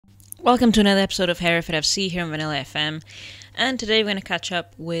Welcome to another episode of Hereford FC here on Vanilla FM, and today we're going to catch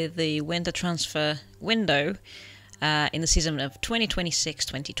up with the winter transfer window in the season of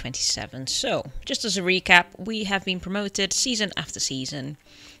 2026-2027. So, just as a recap, we have been promoted season after season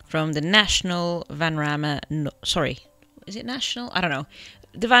from the National Vanarama, is it National? I don't know.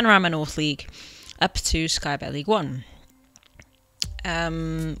 The Vanarama North League up to Sky Bet League 1.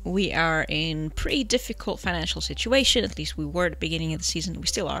 We are in pretty difficult financial situation, at least we were at the beginning of the season, we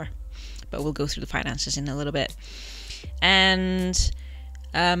still are. But we'll go through the finances in a little bit. And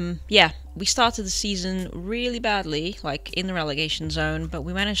we started the season really badly, like in the relegation zone, but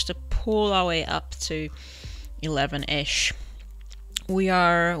we managed to pull our way up to 11-ish. We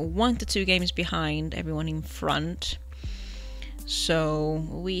are 1 to 2 games behind everyone in front, so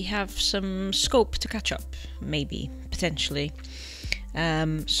we have some scope to catch up, maybe, potentially.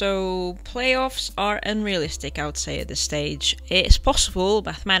 So playoffs are unrealistic, I would say, at this stage. It's possible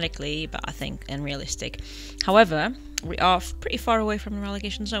mathematically, but I think unrealistic. However, we are pretty far away from the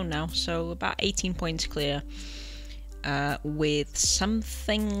relegation zone now, so about 18 points clear, with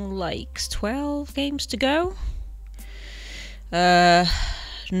something like 12 games to go.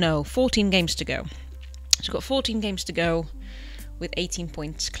 No, 14 games to go. So we've got 14 games to go with 18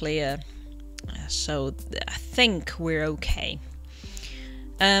 points clear, so I think we're okay.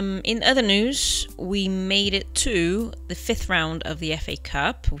 In other news, we made it to the 5th round of the FA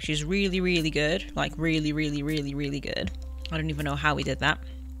Cup, which is really, really good. Like, really, really, really, really good. I don't even know how we did that.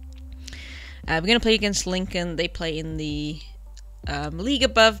 We're going to play against Lincoln. They play in the league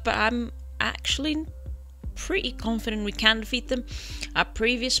above, but I'm actually pretty confident we can defeat them. Our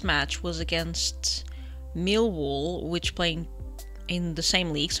previous match was against Millwall, which playing in the same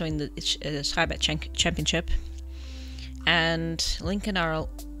league, so in the Sky Bet Championship. And Lincoln are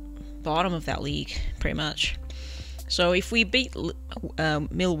bottom of that league, pretty much. So if we beat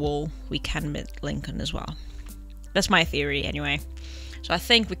Millwall, we can beat Lincoln as well. That's my theory, anyway. So I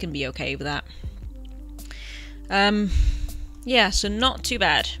think we can be okay with that. So not too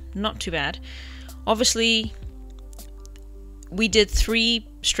bad. Not too bad. Obviously, we did 3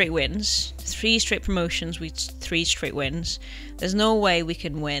 straight wins. 3 straight promotions with 3 straight wins. There's no way we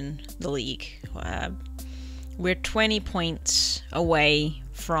can win the league. We're 20 points away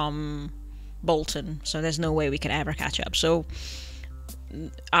from Bolton, so there's no way we can ever catch up. So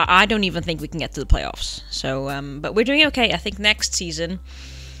I don't even think we can get to the playoffs. So, but we're doing okay. I think next season,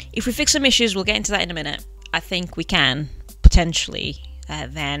 if we fix some issues, we'll get into that in a minute. I think we can potentially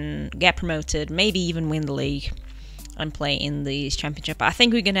then get promoted, maybe even win the league and play in the championship. But I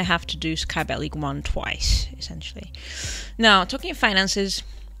think we're going to have to do Sky Bet League 1 twice, essentially. Now, talking of finances,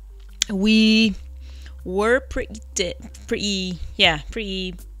 we were pretty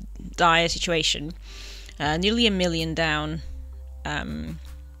dire situation. Nearly $1 million down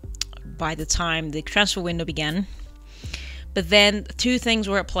by the time the transfer window began. But then 2 things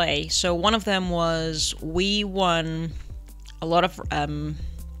were at play. So one of them was we won a lot of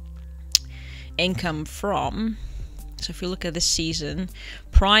income from, so if you look at this season,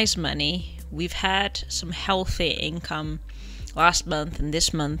 prize money. We've had some healthy income last month and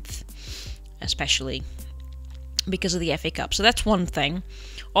this month, especially because of the FA Cup. So that's one thing.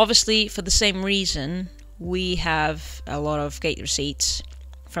 Obviously, for the same reason, we have a lot of gate receipts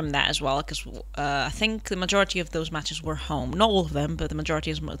from that as well, because I think the majority of those matches were home. Not all of them, but the majority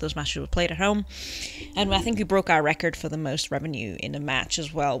of those matches were played at home. And I think we broke our record for the most revenue in a match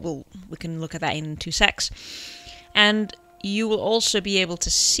as well. We can look at that in 2 secs. And you will also be able to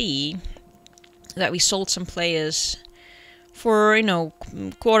see that we sold some players for,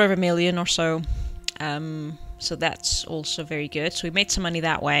 $250,000 or so. So that's also very good. So we made some money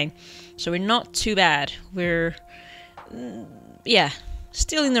that way. So we're not too bad. We're,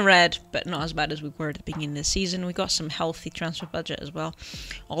 still in the red, but not as bad as we were at the beginning of the season. We got some healthy transfer budget as well.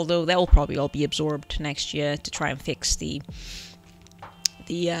 Although that will probably all be absorbed next year to try and fix the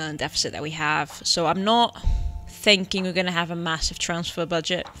deficit that we have. So I'm not thinking we're going to have a massive transfer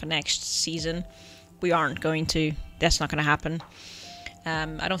budget for next season. We aren't going to. That's not going to happen.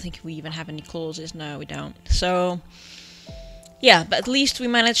 I don't think we even have any clauses. No, we don't. So, yeah, but at least we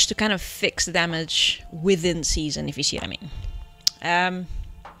managed to kind of fix the damage within season, if you see what I mean.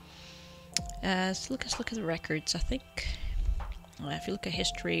 Let's look at the records, I think. If you look at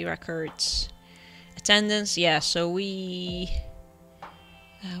history, records, attendance, yeah, so we...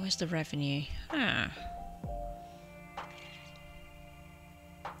 where's the revenue?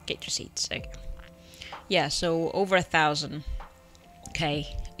 Gate receipts, okay. Yeah, so over 1,000. Okay,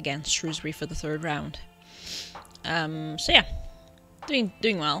 against Shrewsbury for the 3rd round. So yeah,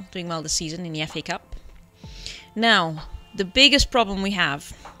 doing well this season in the FA Cup. Now, the biggest problem we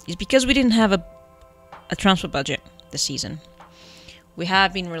have is because we didn't have a transfer budget this season. We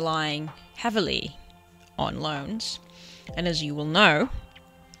have been relying heavily on loans, and as you will know,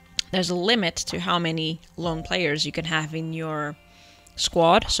 there's a limit to how many loan players you can have in your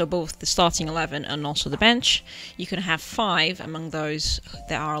squad, so both the starting 11 and also the bench. You can have 5 among those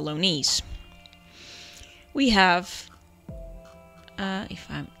that are loanees. We have,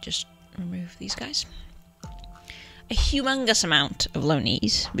 if I just remove these guys, a humongous amount of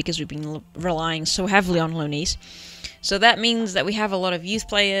loanees, because we've been relying so heavily on loanees. So that means that we have a lot of youth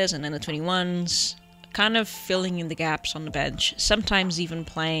players and under 21s, kind of filling in the gaps on the bench, sometimes even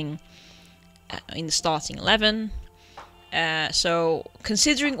playing in the starting 11. So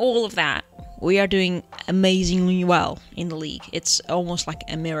considering all of that, we are doing amazingly well in the league. It's almost like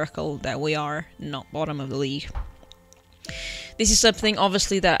a miracle that we are not bottom of the league. This is something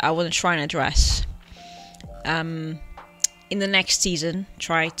obviously that I want to try and address. In the next season,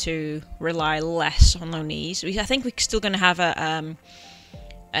 try to rely less on loanees. I think we're still going to have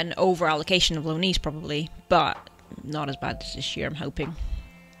an over allocation of loanees probably, but not as bad as this year, I'm hoping.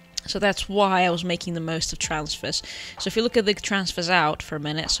 So that's why I was making the most of transfers. So if you look at the transfers out for a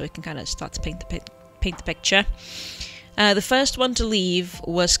minute, so we can kind of start to paint the picture. The first one to leave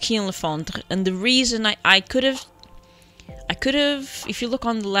was Kian Lefondre, and the reason I could have, if you look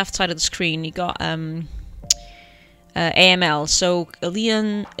on the left side of the screen, you got AML. So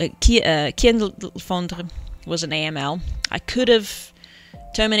Kian Lefondre was an AML. I could have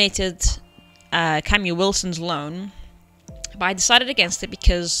terminated Camille Wilson's loan, but I decided against it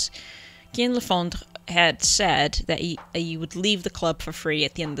because Kian Lefondre had said that he would leave the club for free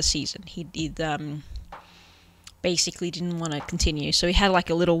at the end of the season. He'd basically didn't want to continue, so he had like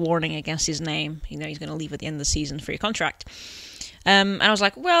a little warning against his name. You know, he's going to leave at the end of the season for your contract. And I was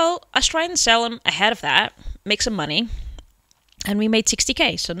like, well, let's try and sell him ahead of that, make some money, and we made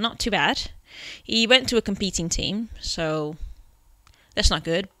 60k, so not too bad. He went to a competing team, so that's not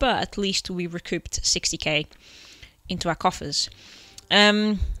good, but at least we recouped 60k into our coffers.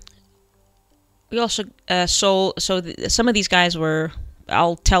 We also sold, so some of these guys were,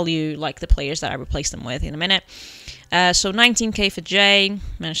 I'll tell you like the players that I replaced them with in a minute. So 19k for Jay,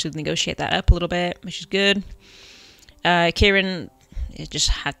 managed to negotiate that up a little bit, which is good. Kieran, just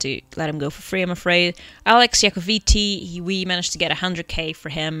had to let him go for free, I'm afraid. Alex Iacovitti, we managed to get 100k for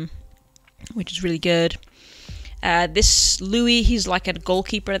him, which is really good. This Louis, he's like a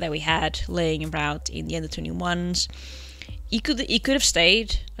goalkeeper that we had laying about in the under-21s. He could have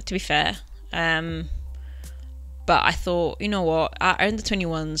stayed, to be fair. But I thought, you know what, our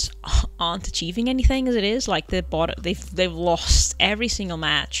under-21s aren't achieving anything as it is. Like they've lost every single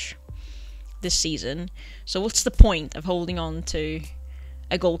match this season. So what's the point of holding on to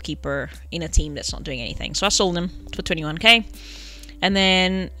a goalkeeper in a team that's not doing anything? So I sold him for 21k. And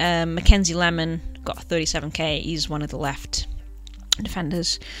then Mackenzie Lemon got 37k. He's one of the left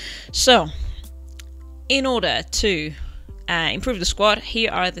defenders. So in order to improve the squad,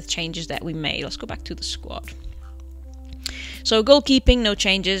 here are the changes that we made. Let's go back to the squad. So goalkeeping, no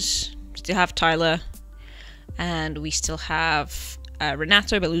changes. Still have Tyler, and we still have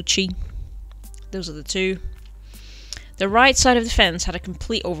Renato Bellucci. Those are the two. The right side of the fence had a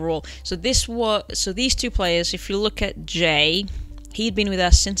complete overhaul. So these two players, if you look at Jay, he'd been with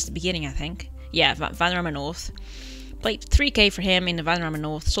us since the beginning, I think. Yeah, Vanarama North. Played 3k for him in the Vanarama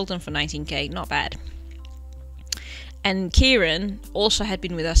North, sold him for 19k, not bad. And Kieran also had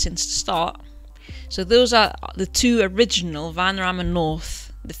been with us since the start. So those are the two original Vanarama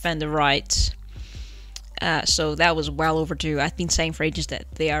North defender rights. So that was well overdue. I've been saying for ages that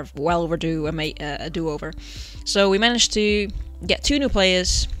they are well overdue a do-over. So we managed to get 2 new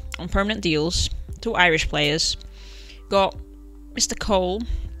players on permanent deals, 2 Irish players. Got Mr. Cole,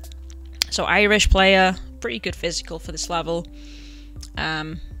 so Irish player, pretty good physical for this level.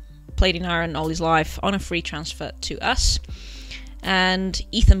 Played in Ireland all his life on a free transfer to us. And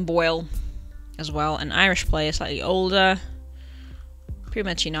Ethan Boyle as well, an Irish player, slightly older, pretty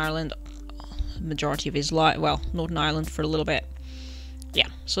much in Ireland majority of his life, well, Northern Ireland for a little bit. Yeah,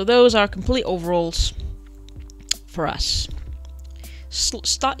 so those are complete overalls for us.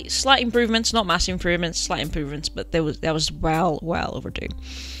 Slight improvements, not massive improvements, slight improvements, but that was well overdue.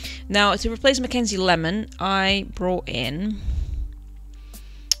 Now, to replace Mackenzie Lemon, I brought in,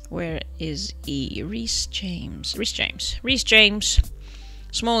 where is he? Reece James,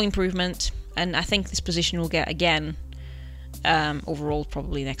 small improvement, and I think this position will get again overall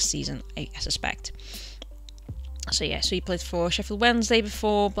probably next season, I suspect. So yeah, so he played for Sheffield Wednesday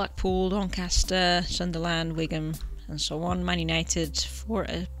before, Blackpool, Doncaster, Sunderland, Wigan, and so on. Man United for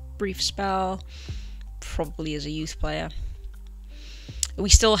a brief spell, probably as a youth player. we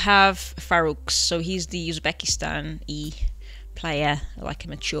still have Farouk, so he's the Uzbekistan player, like a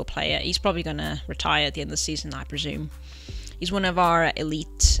mature player. He's probably going to retire at the end of the season, I presume. He's one of our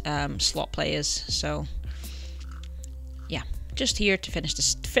elite slot players, so yeah, just here to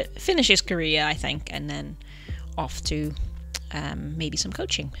finish his career, I think, and then off to maybe some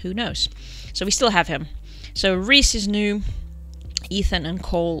coaching. Who knows? So we still have him. So Reese is new. Ethan and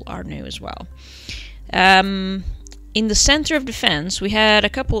Cole are new as well. In the center of defense, we had a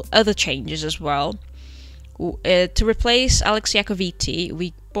couple other changes as well. To replace Alex Iacovitti,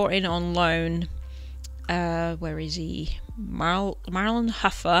 we brought in on loan, where is he? Marlon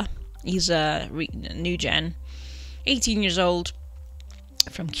Huffer. He's a new gen, 18 years old,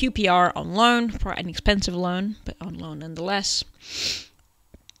 from QPR on loan, for an expensive loan, but on loan nonetheless.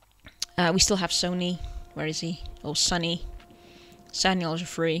 We still have Sony. Where is he? Oh, Sonny. Sunny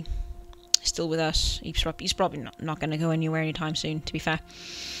Al-Jafri, still with us. He's probably not going to go anywhere anytime soon, to be fair.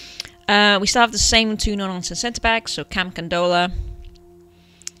 We still have the same two no-nonsense centre-backs, so Cam Condola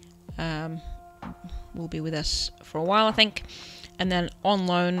will be with us for a while, I think. And then on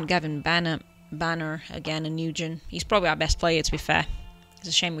loan, Gavin Banner, again, a new gen. He's probably our best player, to be fair. It's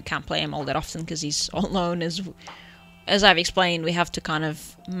a shame we can't play him all that often, because he's on loan. As I've explained, we have to kind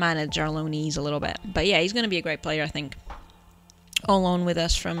of manage our loanees a little bit. But yeah, he's going to be a great player, I think. On loan with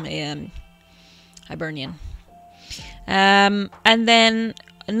us from Hibernian. And then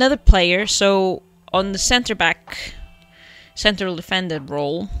another player, so on the central defender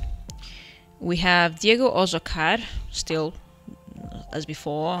role, we have Diego Ozocar, still as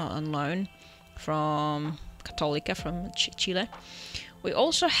before on loan from Católica, from Chile. We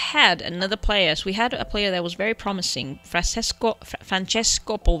also had another player, so we had a player that was very promising, Francesco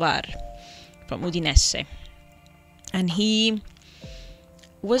Polvar from Udinese. And he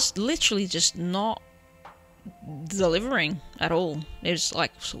was literally just not delivering at all. It was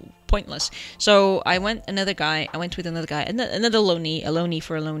like so pointless. So I went with another guy, another loanee, a loanee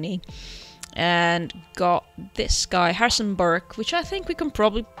for a loanee, and got this guy, Harrison Burke, which I think we can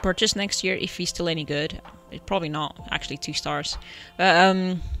probably purchase next year if he's still any good. It's probably not, actually 2 stars.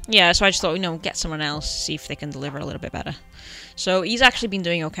 But yeah, so I just thought, get someone else, see if they can deliver a little bit better. So he's actually been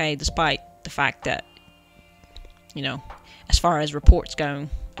doing okay, despite the fact that, as far as reports go,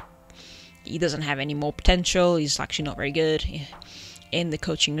 he doesn't have any more potential. He's actually not very good in the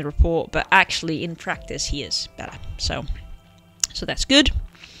coaching report, but actually in practice he is better. So that's good.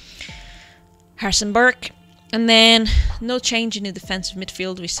 Harrison Burke. And then no change in the defensive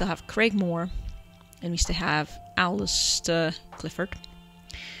midfield. We still have Craig Moore, and we still have Alistair Clifford.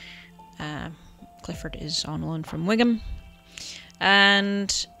 Clifford is on loan from Wigan.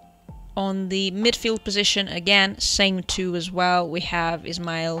 And on the midfield position, again, same two as well. We have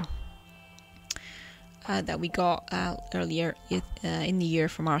Ismail, that we got earlier in the year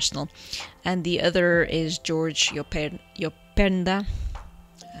from Arsenal. And the other is George Yopenda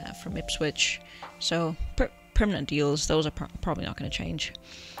from Ipswich. So, permanent deals. Those are probably not going to change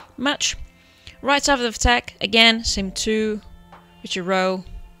much. Right side of the attack, again, same two. Richard Rowe,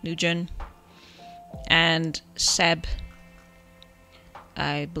 Nugent, and Seb.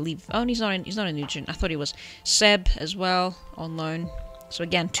 I believe. Oh, he's not a Nugent. I thought he was. Seb as well on loan. So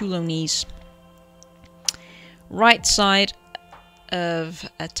again, 2 loanees. Right side of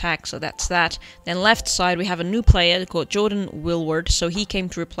attack, so that's that. Then left side, we have a new player called Jordan Willward. So he came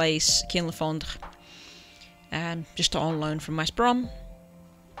to replace Kian Lefondre, and just on loan from West Brom.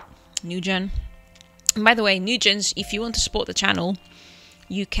 Nugent. And by the way, Nugents, if you want to support the channel,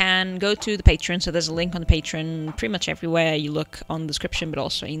 you can go to the Patreon. So there's a link on the Patreon pretty much everywhere you look on the description, but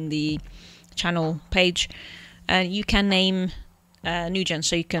also in the channel page. And you can name Nugent.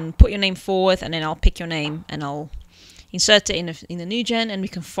 So you can put your name forward, and then I'll pick your name and I'll insert it in the Nugent, and we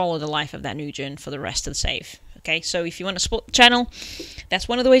can follow the life of that Nugent for the rest of the save. Okay, so if you want to support the channel, that's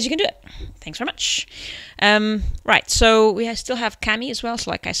one of the ways you can do it. Thanks very much. Right, so we still have Cami as well. So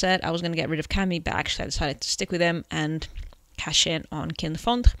like I said, I was going to get rid of Cami, but actually I decided to stick with him and cash in on Kian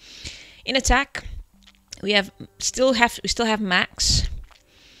Lefondre. In attack, we still have Max.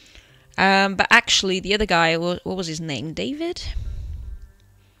 But actually, the other guy, what was his name? David?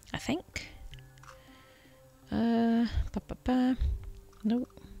 I think. No.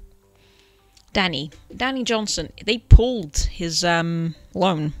 Danny Johnson. They pulled his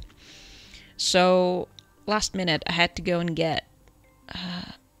loan. So last minute, I had to go and get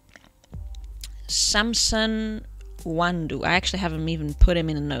Samson Wandu. I actually haven't even put him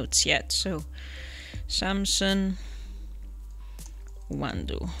in the notes yet. So Samson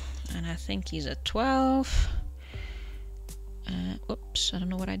Wandu, and I think he's a 12. Oops, I don't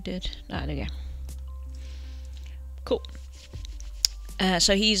know what I did. Ah, there you go. Cool.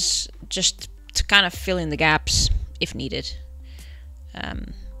 So he's just to kind of fill in the gaps if needed.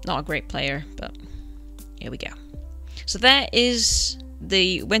 Not a great player, but here we go. So that is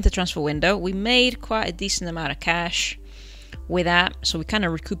the winter transfer window. We made quite a decent amount of cash with that, so we kind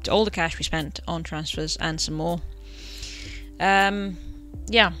of recouped all the cash we spent on transfers and some more.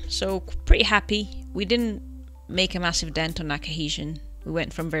 Yeah, so pretty happy. We didn't make a massive dent on that cohesion. We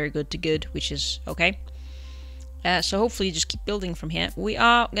went from very good to good, which is okay. So hopefully just keep building from here. We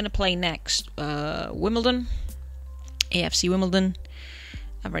are going to play next Wimbledon, AFC Wimbledon.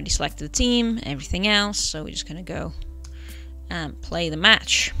 I've already selected the team, everything else, so we're just going to go and play the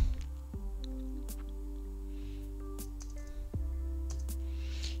match.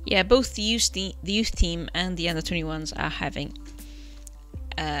 Yeah, both the youth team and the under-21s are having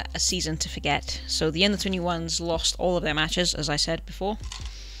a season to forget. So the under-21s lost all of their matches, as I said before.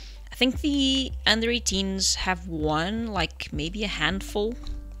 I think the under-18s have won, like, maybe a handful,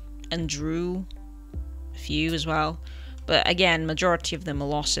 and drew a few as well. But again, majority of them are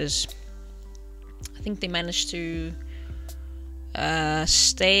losses. I think they managed to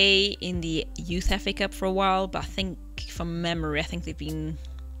stay in the Youth FA Cup for a while, but I think, from memory, I think they've been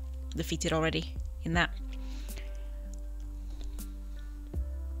defeated already in that.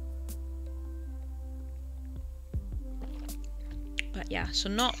 But yeah, so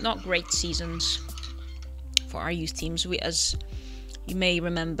not great seasons for our youth teams. We, as you may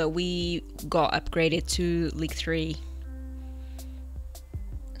remember, we got upgraded to League 3.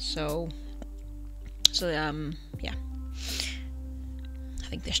 So yeah. I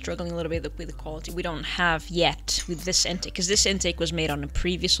think they're struggling a little bit with the quality. We don't have yet with this intake, because this intake was made on the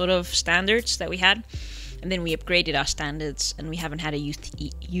previous sort of standards that we had, and then we upgraded our standards, and we haven't had a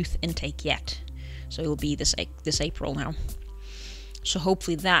youth intake yet. So it will be this April now. So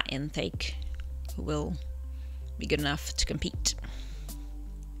hopefully that intake will be good enough to compete.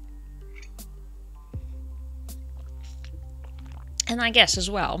 And I guess as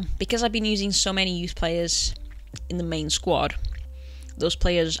well, because I've been using so many youth players in the main squad, those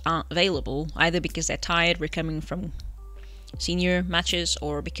players aren't available, either because they're tired, we're coming from senior matches,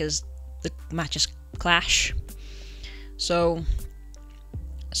 or because the matches clash. So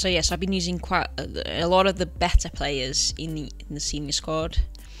yes, I've been using quite a lot of the better players in the senior squad.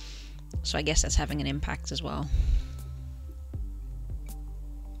 So I guess that's having an impact as well.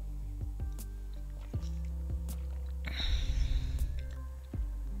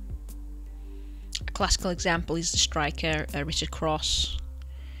 A classical example is the striker, Richard Cross.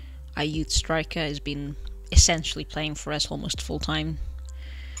 Our youth striker has been essentially playing for us almost full time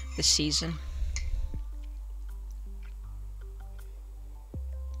this season.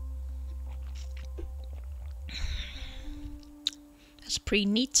 That's a pretty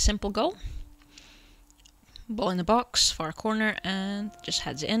neat, simple goal. Ball in the box, far corner, and just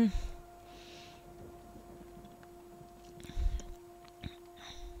heads it in.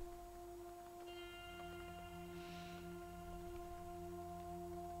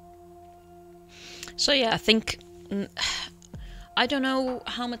 So yeah, I think, I don't know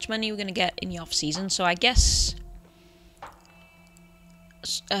how much money we're going to get in the off season, so I guess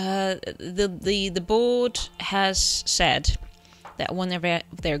the board has said that one of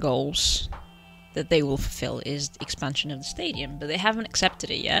their goals that they will fulfill is the expansion of the stadium, but they haven't accepted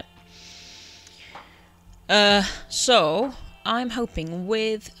it yet. So I'm hoping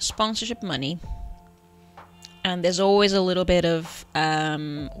with sponsorship money, and there's always a little bit of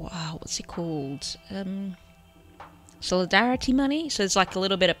what's it called? Solidarity money. So it's like a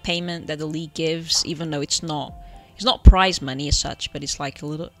little bit of payment that the league gives, even though it's not prize money as such, but it's like a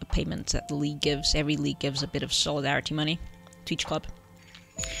little payment that the league gives. Every league gives a bit of solidarity money to each club.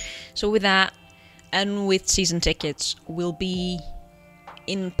 So with that, and with season tickets, we'll be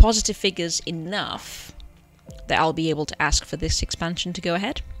in positive figures enough that I'll be able to ask for this expansion to go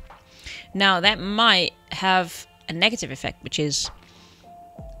ahead. Now that might have a negative effect, which is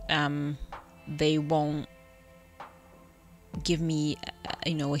they won't give me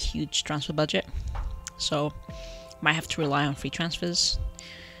a huge transfer budget, so might have to rely on free transfers.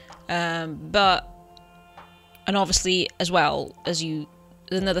 But obviously as well,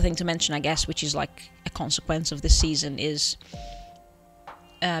 another thing to mention, I guess, which is like a consequence of this season, is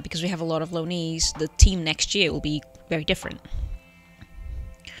because we have a lot of loanees, the team next year will be very different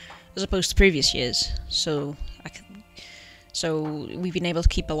as opposed to previous years. So we've been able to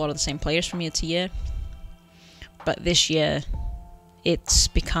keep a lot of the same players from year to year, but this year it's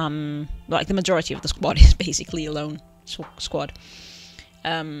become like the majority of the squad is basically a loan squad.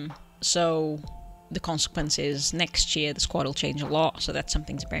 So the consequence is next year the squad will change a lot, so that's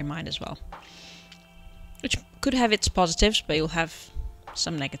something to bear in mind as well, which could have its positives, but you'll have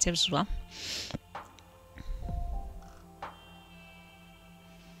some negatives as well.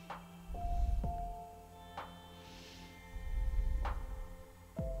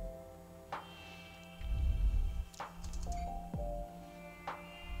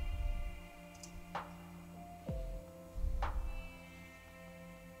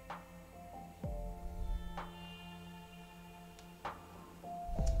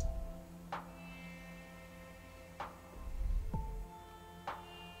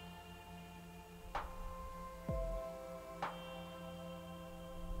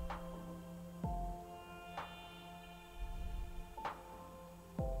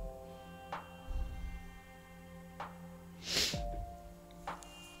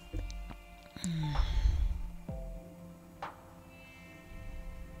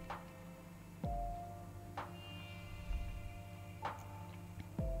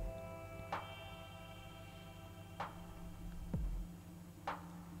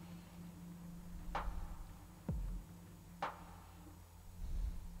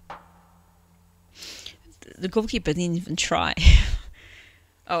 The goalkeeper didn't even try.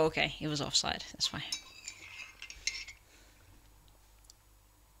 Oh, okay, it was offside. That's fine.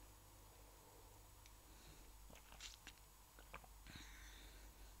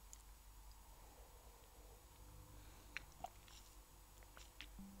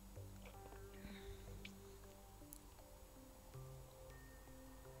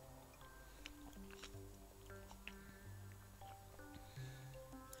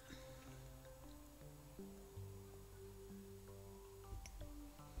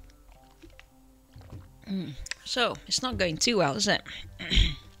 So, it's not going too well, is it?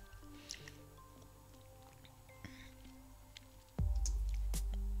 I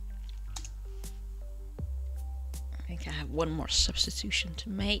think I have one more substitution to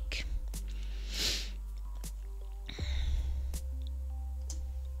make.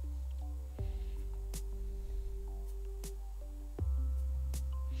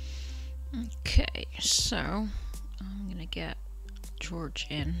 Okay, so I'm gonna get George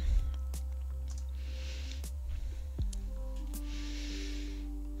in.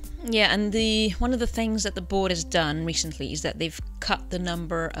 Yeah, and one of the things that the board has done recently is that they've cut the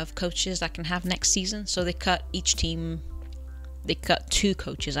number of coaches that can have next season. So they cut each team, they cut 2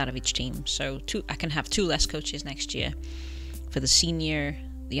 coaches out of each team. So I can have 2 less coaches next year for the senior,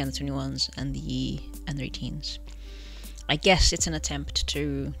 the under-21s, and the under-18s. I guess it's an attempt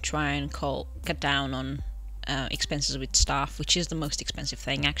to try and cut down on expenses with staff, which is the most expensive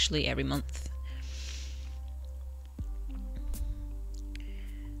thing actually every month.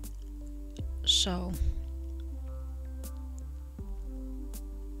 So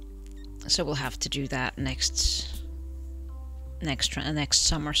we'll have to do that next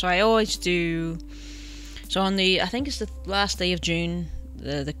summer. So I always do. So on I think it's the last day of June,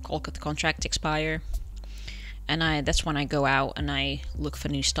 the contract expire, and that's when I go out and I look for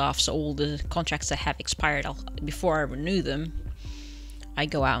new staff. So all the contracts that have expired, before I renew them, I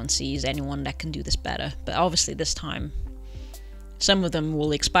go out and see is anyone that can do this better. But obviously this time, some of them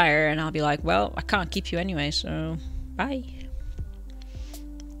will expire, and I'll be like, well, I can't keep you anyway, so bye.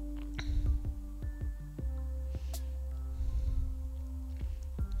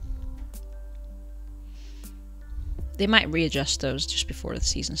 They might readjust those just before the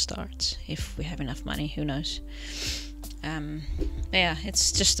season starts, if we have enough money, who knows. Yeah,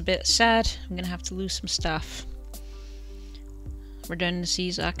 it's just a bit sad. I'm going to have to lose some stuff.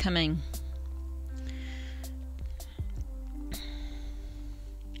 Redundancies are coming.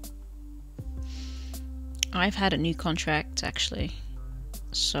 I've had a new contract actually,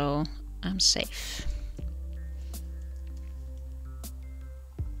 so I'm safe.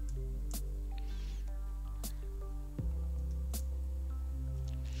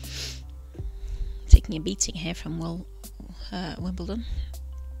 Taking a beating here from Wimbledon.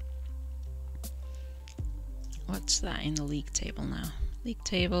 What's that in the league table now? League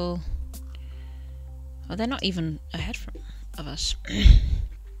table. Oh, they're not even ahead of us.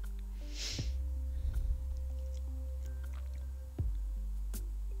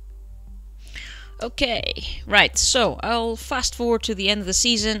 Okay, right, so I'll fast forward to the end of the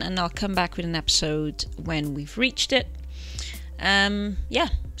season and I'll come back with an episode when we've reached it. Yeah,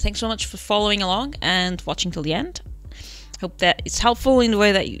 thanks so much for following along and watching till the end. Hope that it's helpful in the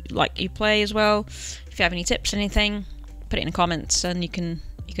way that you play as well. If you have any tips, anything, put it in the comments, and you can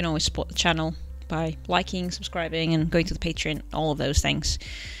always support the channel by liking, subscribing, and going to the Patreon, all of those things.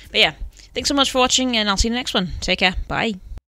 But yeah, thanks so much for watching, and I'll see you in the next one. Take care, bye.